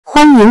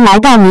欢迎来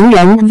到名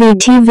人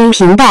VTV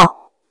频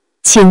道，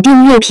请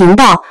订阅频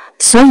道，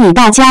所以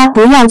大家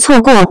不要错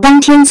过当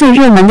天最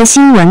热门的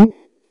新闻。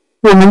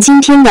我们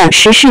今天的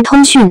时事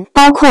通讯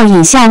包括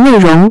以下内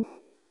容：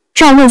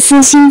赵露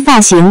思新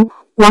发型，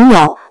网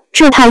友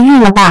这太御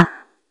了吧！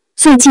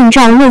最近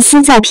赵露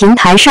思在平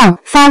台上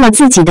发了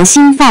自己的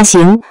新发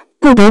型，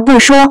不得不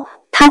说，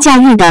她驾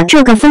驭的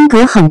这个风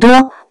格很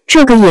多，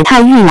这个也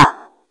太御了。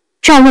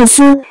赵露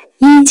思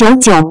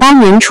，1998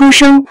年出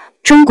生，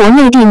中国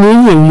内地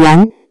女演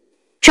员。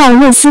赵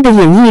露思的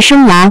演艺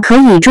生涯可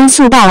以追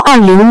溯到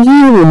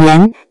2015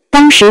年，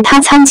当时她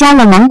参加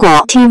了芒果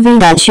TV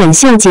的选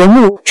秀节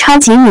目《超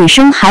级女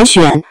声海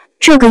选》，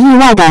这个意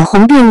外的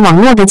红遍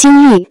网络的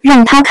经历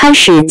让她开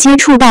始接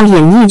触到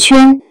演艺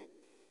圈。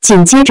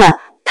紧接着，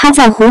她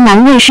在湖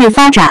南卫视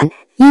发展，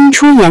因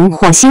出演《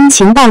火星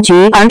情报局》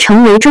而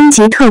成为终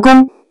极特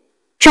工。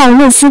赵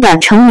露思的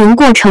成名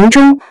过程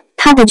中，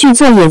她的剧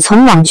作也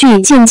从网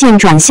剧渐渐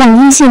转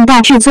向一线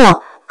大制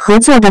作，合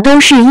作的都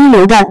是一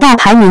流的大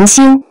牌明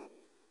星。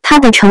她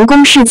的成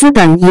功是资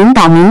本引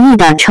导民意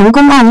的成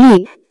功案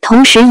例，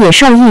同时也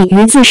受益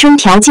于自身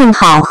条件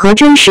好和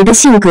真实的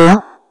性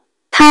格。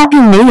她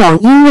并没有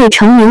因为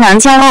成名而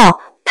骄傲，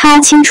她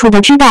清楚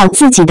地知道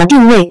自己的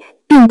定位，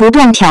并不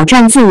断挑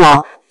战自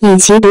我，以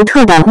其独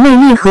特的魅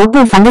力和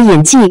不凡的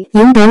演技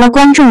赢得了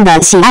观众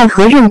的喜爱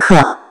和认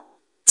可。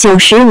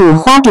95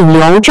花顶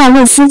流赵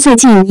露思最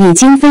近已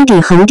经飞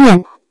抵横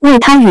店，为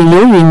她与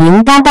刘宇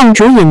宁搭档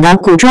主演的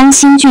古装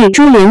新剧《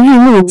珠帘玉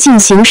幕》进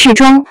行试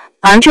妆，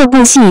而这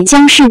部戏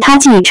将是她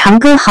继长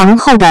歌行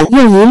后的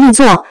又一力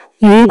作，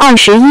于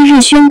21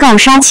日宣告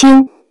杀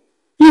青。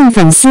令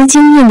粉丝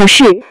惊艳的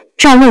是，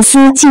赵露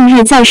思近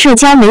日在社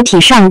交媒体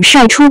上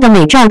晒出的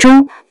美照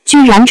中，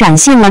居然展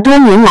现了多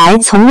年来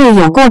从未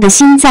有过的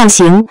新造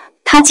型。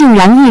她竟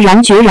然毅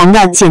然决然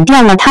地剪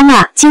掉了她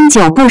那经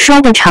久不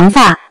衰的长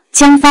发，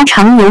将发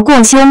长由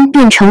过胸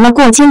变成了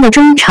过肩的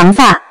中长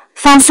发，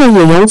发色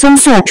也由棕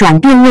色转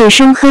变为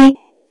深黑。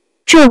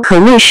这可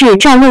谓是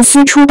赵露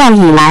思出道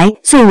以来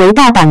最为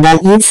大胆的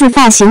一次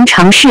发型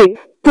尝试，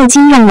不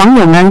禁让网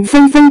友们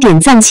纷纷点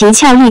赞其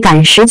俏丽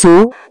感十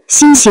足，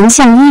新形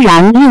象依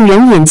然令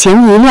人眼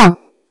前一亮。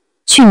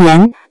去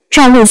年，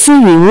赵露思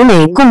与吴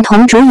磊共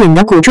同主演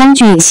的古装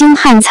剧《星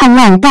汉灿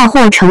烂》大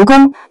获成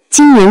功，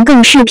今年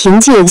更是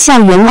凭借校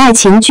园爱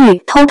情剧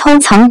《偷偷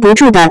藏不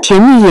住的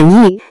甜蜜》演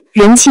绎，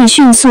人气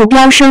迅速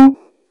飙升。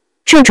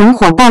这种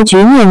火爆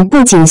局面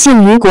不仅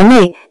限于国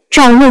内，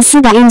赵露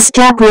思的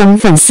Instagram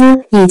粉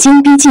丝已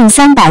经逼近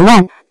300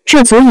万，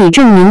这足以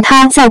证明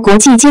她在国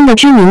际间的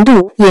知名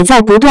度也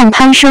在不断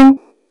攀升。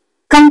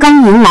刚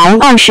刚迎来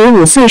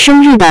25岁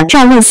生日的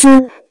赵露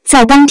思，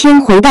在当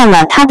天回到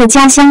了她的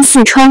家乡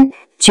四川，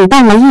举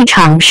办了一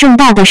场盛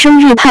大的生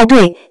日派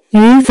对，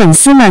与粉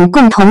丝们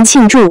共同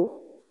庆祝。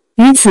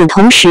与此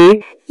同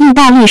时，意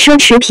大利奢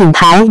侈品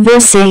牌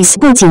Versace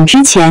不仅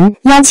之前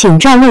邀请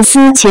赵露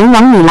思前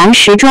往米兰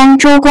时装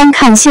周观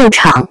看秀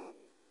场，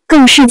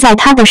更是在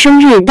她的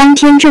生日当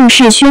天正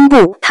式宣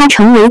布她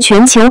成为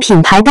全球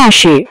品牌大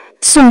使，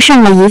送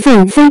上了一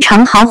份非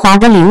常豪华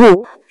的礼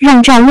物，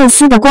让赵露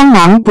思的光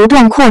芒不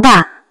断扩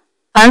大。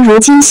而如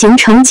今行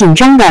程紧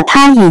张的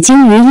她已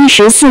经于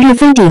14日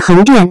飞抵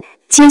横店，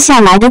接下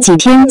来的几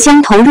天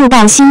将投入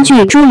到新剧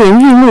《珠帘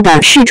玉幕》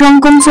的试妆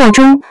工作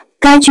中。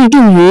该剧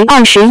定于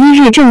21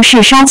日正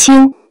式杀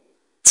青。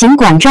尽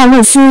管赵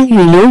露思与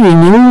刘宇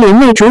宁联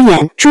袂主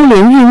演《珠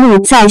帘玉幕》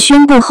在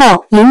宣布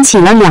后引起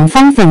了两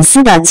方粉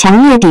丝的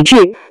强烈抵制，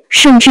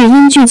甚至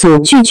因剧组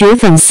拒绝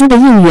粉丝的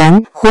应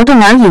援活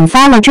动而引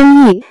发了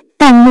争议，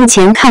但目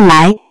前看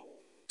来，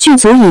剧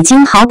组已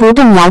经毫不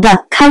动摇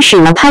地开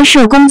始了拍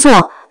摄工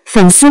作，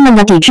粉丝们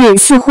的抵制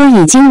似乎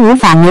已经无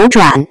法扭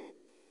转。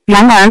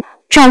然而，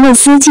赵露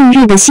思近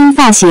日的新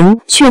发型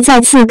却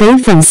再次给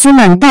粉丝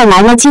们带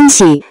来了惊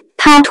喜。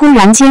她突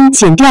然间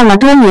剪掉了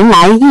多年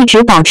来一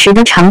直保持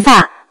的长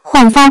发，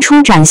焕发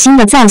出崭新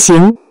的造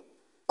型。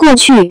过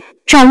去，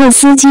赵露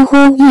思几乎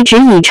一直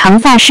以长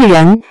发示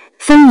人，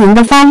丰盈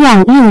的发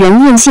量令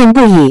人艳羡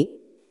不已。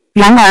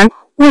然而，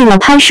为了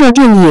拍摄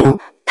电影，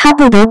她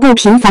不得不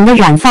频繁的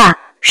染发，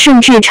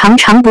甚至常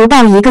常不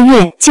到1个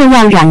月就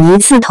要染一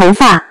次头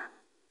发。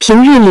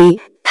平日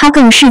里，她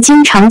更是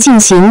经常进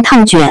行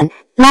烫卷、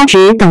拉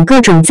直等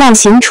各种造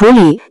型处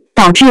理，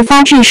导致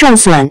发质受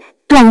损。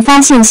断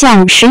发现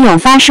象时有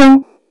发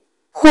生，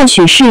或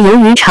许是由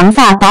于长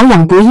发保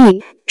养不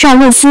易，赵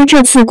露思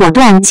这次果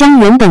断将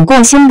原本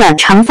过胸的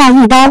长发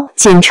一刀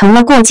剪成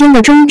了过肩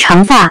的中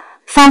长发，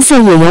发色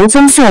也由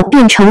棕色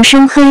变成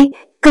深黑，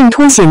更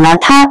凸显了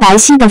她白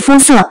皙的肤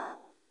色。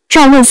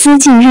赵露思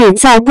近日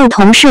在不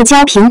同社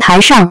交平台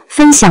上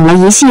分享了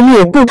一系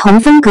列不同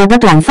风格的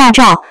短发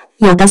照，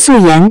有的素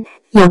颜，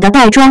有的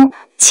带妆，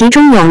其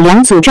中有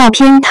2组照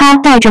片她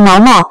戴着毛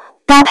帽，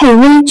搭配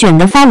微卷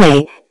的发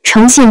尾，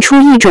呈现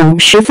出一种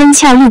十分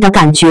俏丽的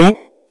感觉。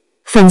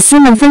粉丝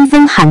们纷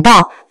纷喊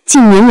道：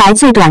近年来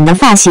最短的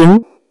发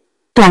型，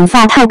短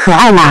发太可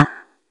爱啦！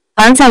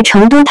而在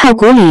成都太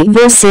古里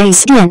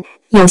Versace 店，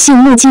有幸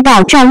目击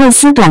到赵露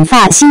思短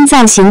发新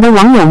造型的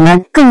网友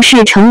们更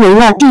是成为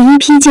了第一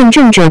批见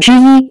证者之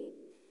一。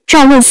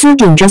赵露思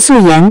顶着素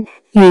颜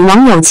与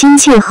网友亲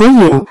切合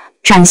影，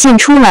展现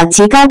出了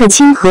极高的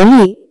亲和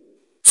力。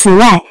此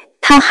外，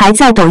她还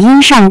在抖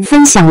音上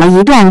分享了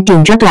一段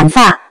顶着短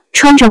发、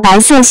穿着白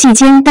色细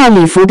肩带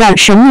礼服的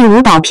神秘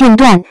舞蹈片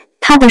段，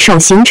她的手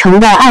形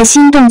成的爱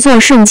心动作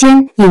瞬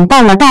间引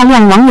爆了大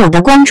量网友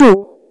的关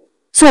注。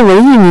作为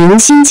一名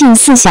新晋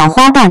四小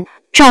花旦，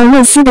赵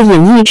露思的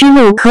演艺之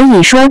路可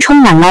以说充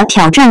满了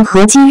挑战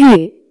和机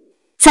遇。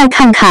再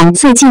看看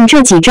最近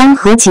这几张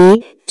合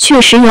集，确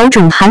实有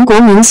种韩国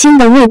明星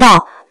的味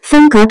道，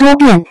风格多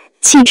变，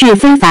气质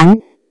非凡。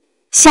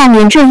下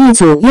面这一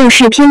组又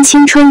是偏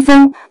青春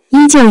风，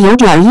依旧有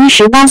点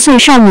18岁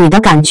少女的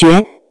感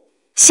觉。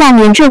下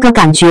面这个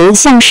感觉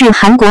像是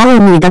韩国恶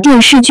女的电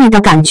视剧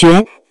的感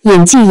觉，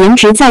演技颜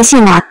值在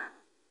线啊！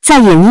在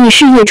演艺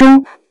事业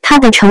中，她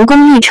的成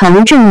功历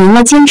程证明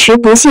了坚持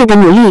不懈的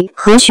努力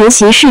和学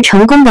习是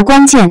成功的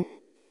关键。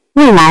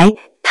未来，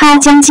她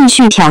将继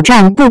续挑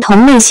战不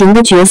同类型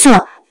的角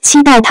色，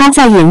期待她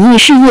在演艺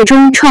事业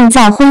中创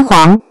造辉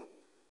煌。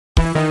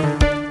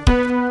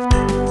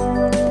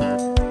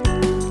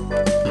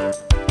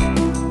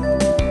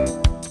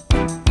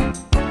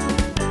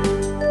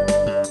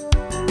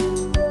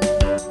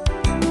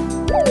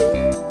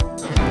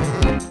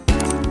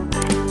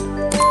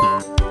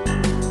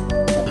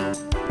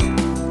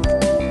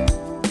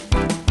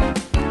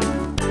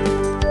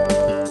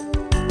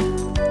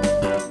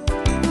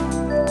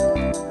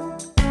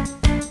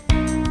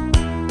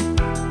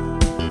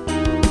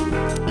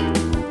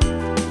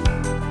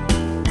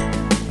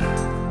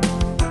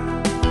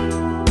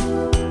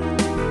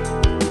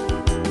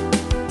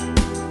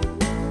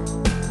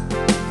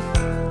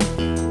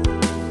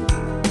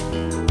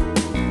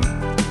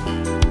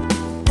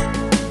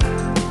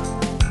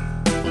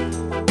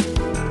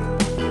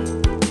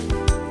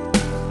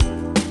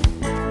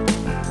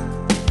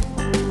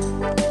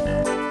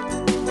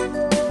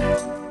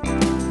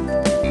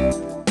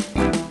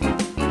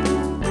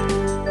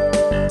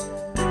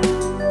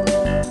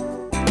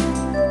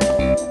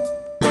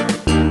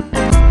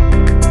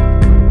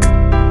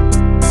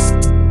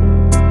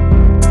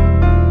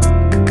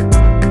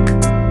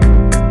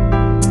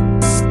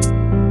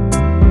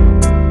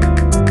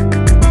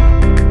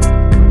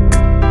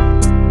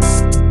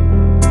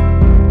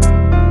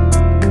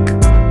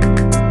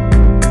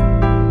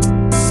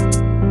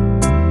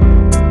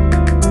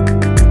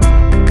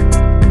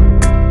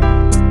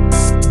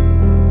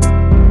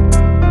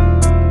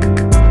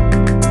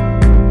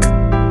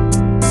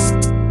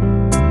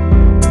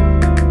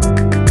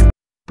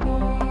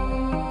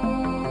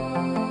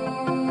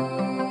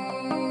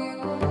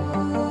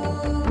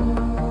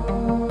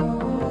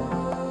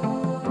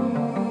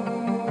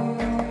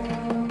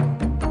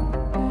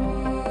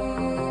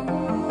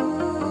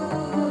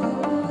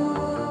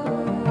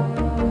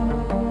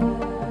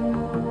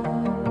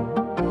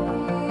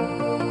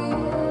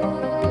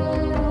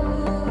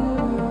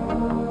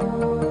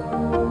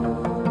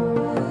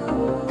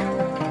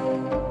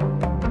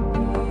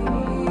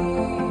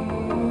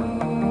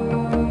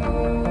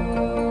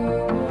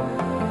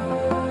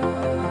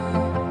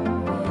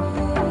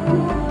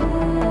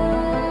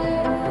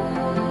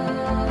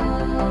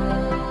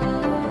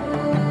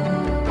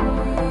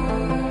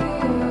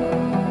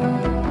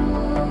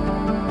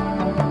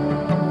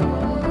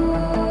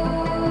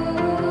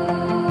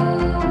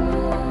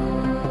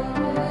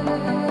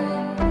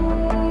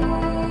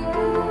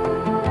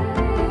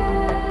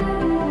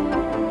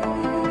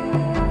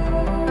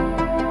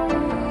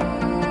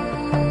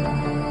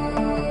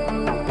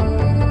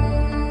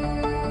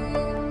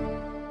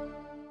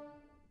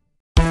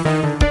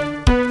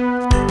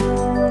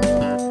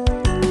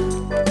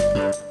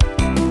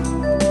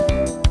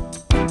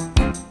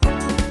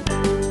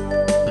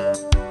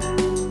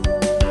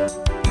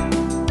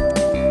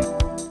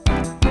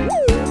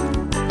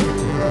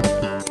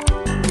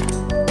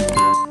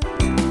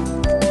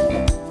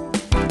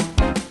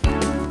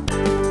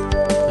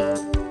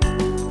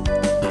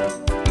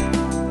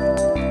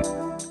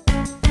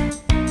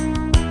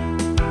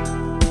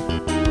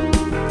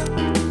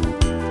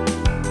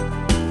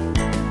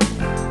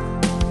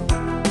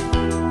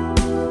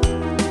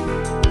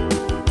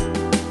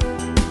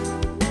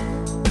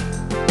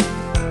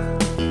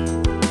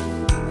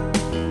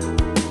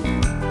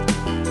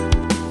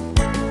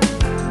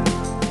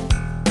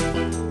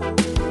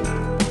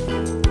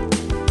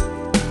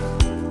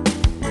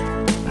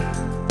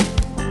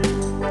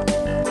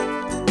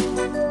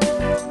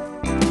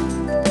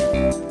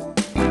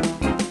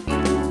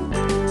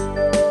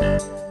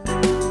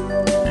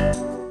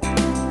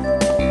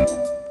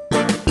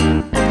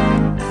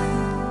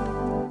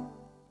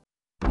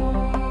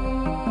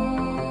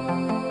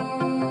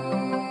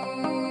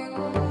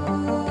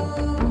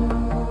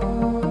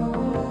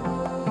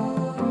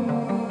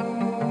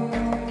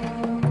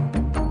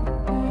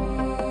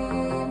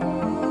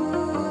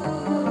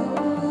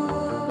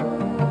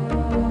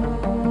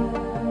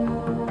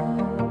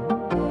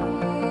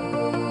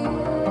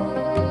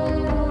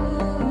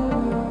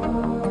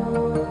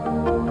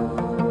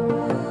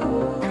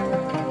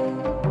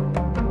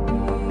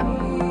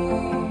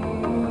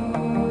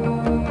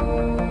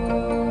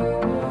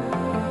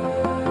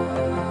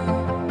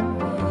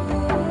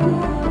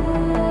了。